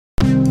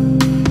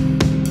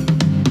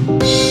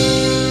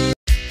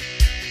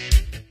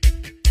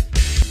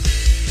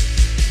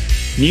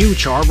New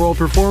Charbroil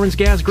Performance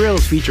Gas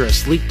Grills feature a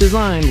sleek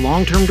design,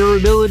 long-term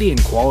durability,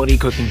 and quality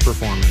cooking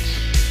performance.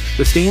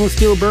 The stainless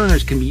steel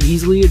burners can be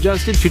easily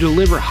adjusted to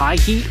deliver high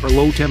heat or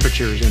low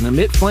temperatures and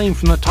emit flame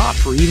from the top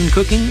for even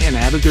cooking and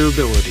added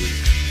durability.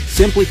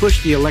 Simply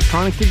push the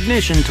electronic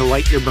ignition to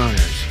light your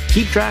burners.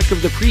 Keep track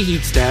of the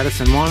preheat status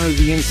and monitor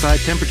the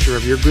inside temperature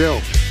of your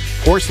grill.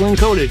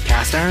 Porcelain-coated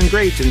cast iron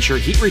grates ensure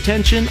heat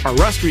retention, are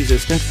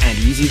rust-resistant, and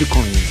easy to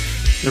clean.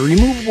 The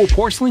removable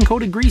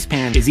porcelain-coated grease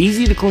pan is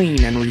easy to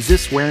clean and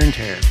resists wear and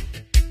tear.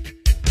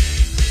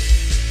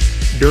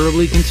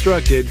 Durably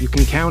constructed, you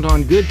can count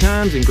on good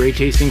times and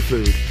great-tasting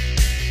food.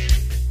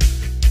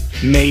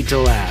 Made to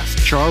last,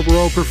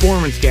 Charbroil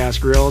Performance Gas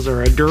Grills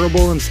are a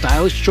durable and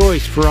stylish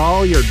choice for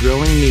all your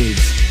grilling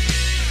needs.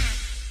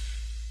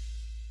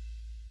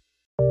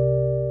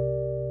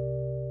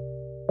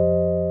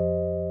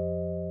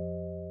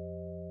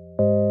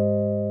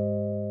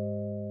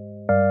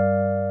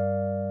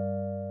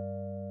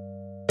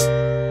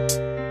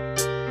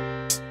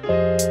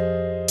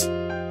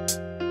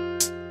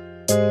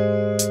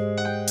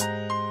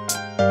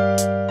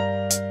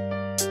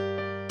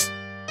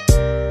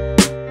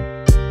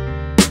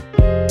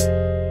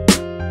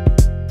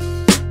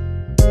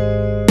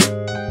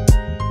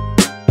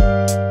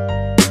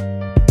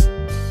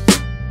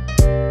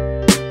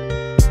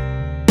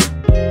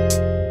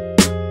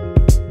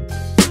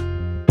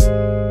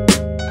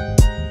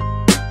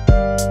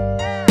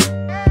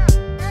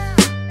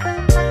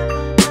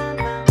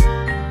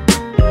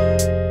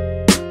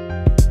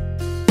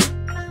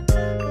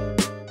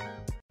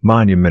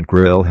 Monument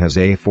Grill has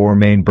a 4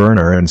 main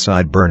burner and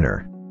side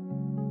burner.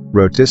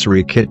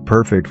 Rotisserie kit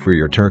perfect for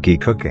your turkey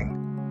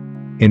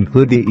cooking.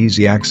 Include the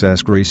easy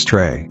access grease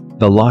tray.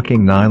 The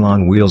locking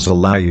nylon wheels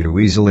allow you to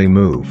easily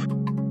move.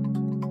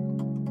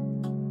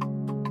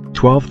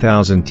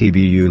 12,000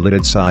 TBU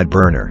lidded side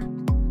burner.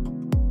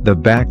 The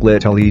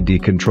backlit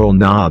LED control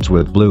knobs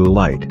with blue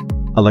light.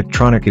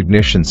 Electronic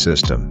ignition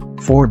system.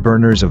 4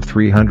 burners of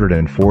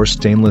 304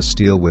 stainless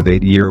steel with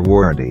 8-year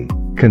warranty.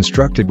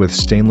 Constructed with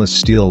stainless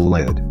steel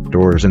lid,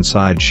 doors and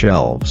side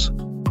shelves.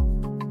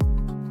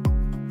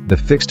 The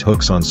fixed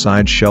hooks on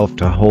side shelf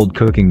to hold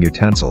cooking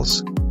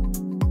utensils.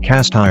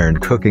 Cast iron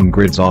cooking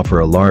grids offer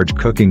a large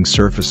cooking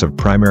surface of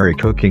primary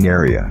cooking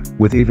area,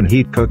 with even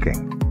heat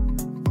cooking.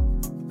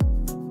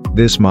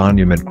 This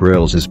Monument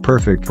Grills is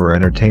perfect for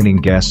entertaining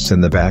guests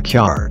in the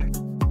backyard.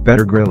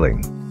 Better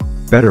grilling.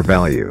 Better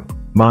value.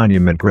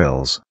 Monument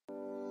Grills.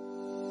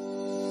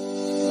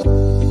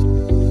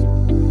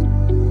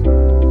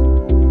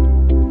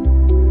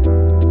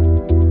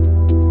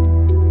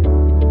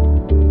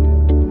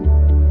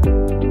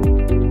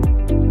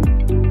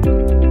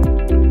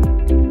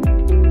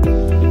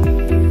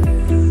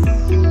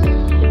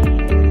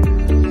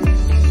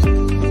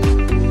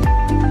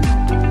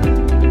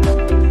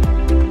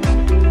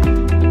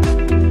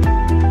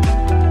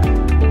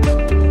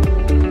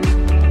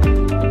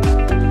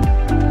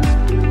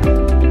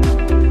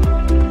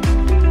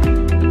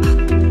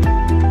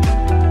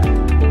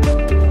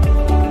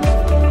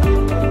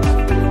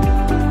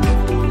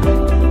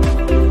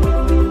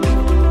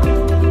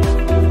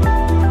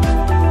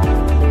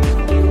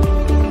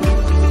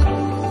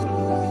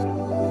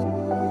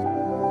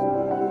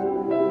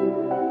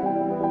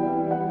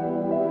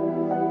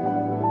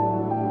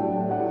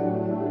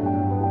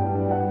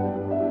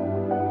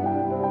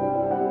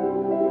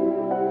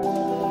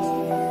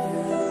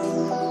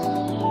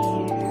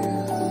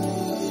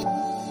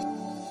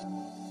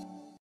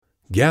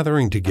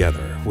 Gathering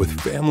together with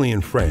family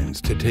and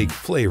friends to take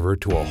flavor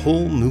to a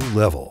whole new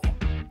level.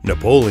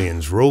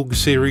 Napoleon's Rogue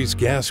Series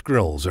gas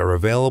grills are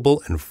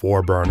available in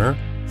 4-burner,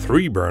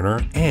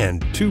 3-burner,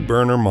 and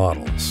 2-burner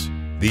models.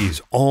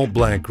 These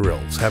all-black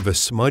grills have a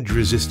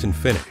smudge-resistant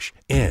finish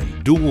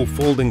and dual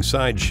folding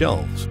side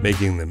shelves,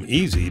 making them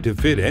easy to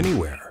fit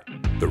anywhere.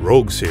 The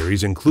Rogue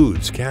Series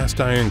includes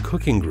cast iron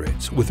cooking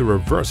grids with a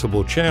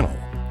reversible channel,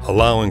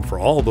 allowing for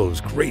all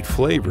those great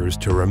flavors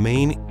to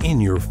remain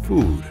in your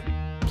food.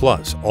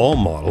 Plus, all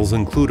models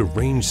include a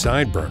range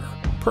side burner,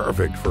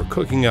 perfect for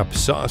cooking up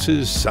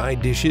sauces,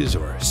 side dishes,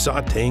 or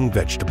sautéing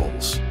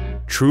vegetables.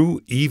 True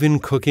even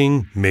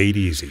cooking made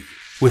easy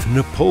with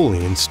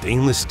Napoleon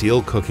stainless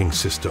steel cooking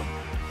system,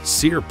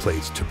 sear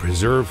plates to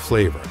preserve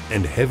flavor,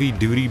 and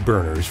heavy-duty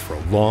burners for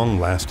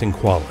long-lasting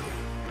quality.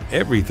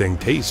 Everything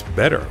tastes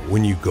better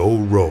when you go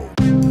Rogue.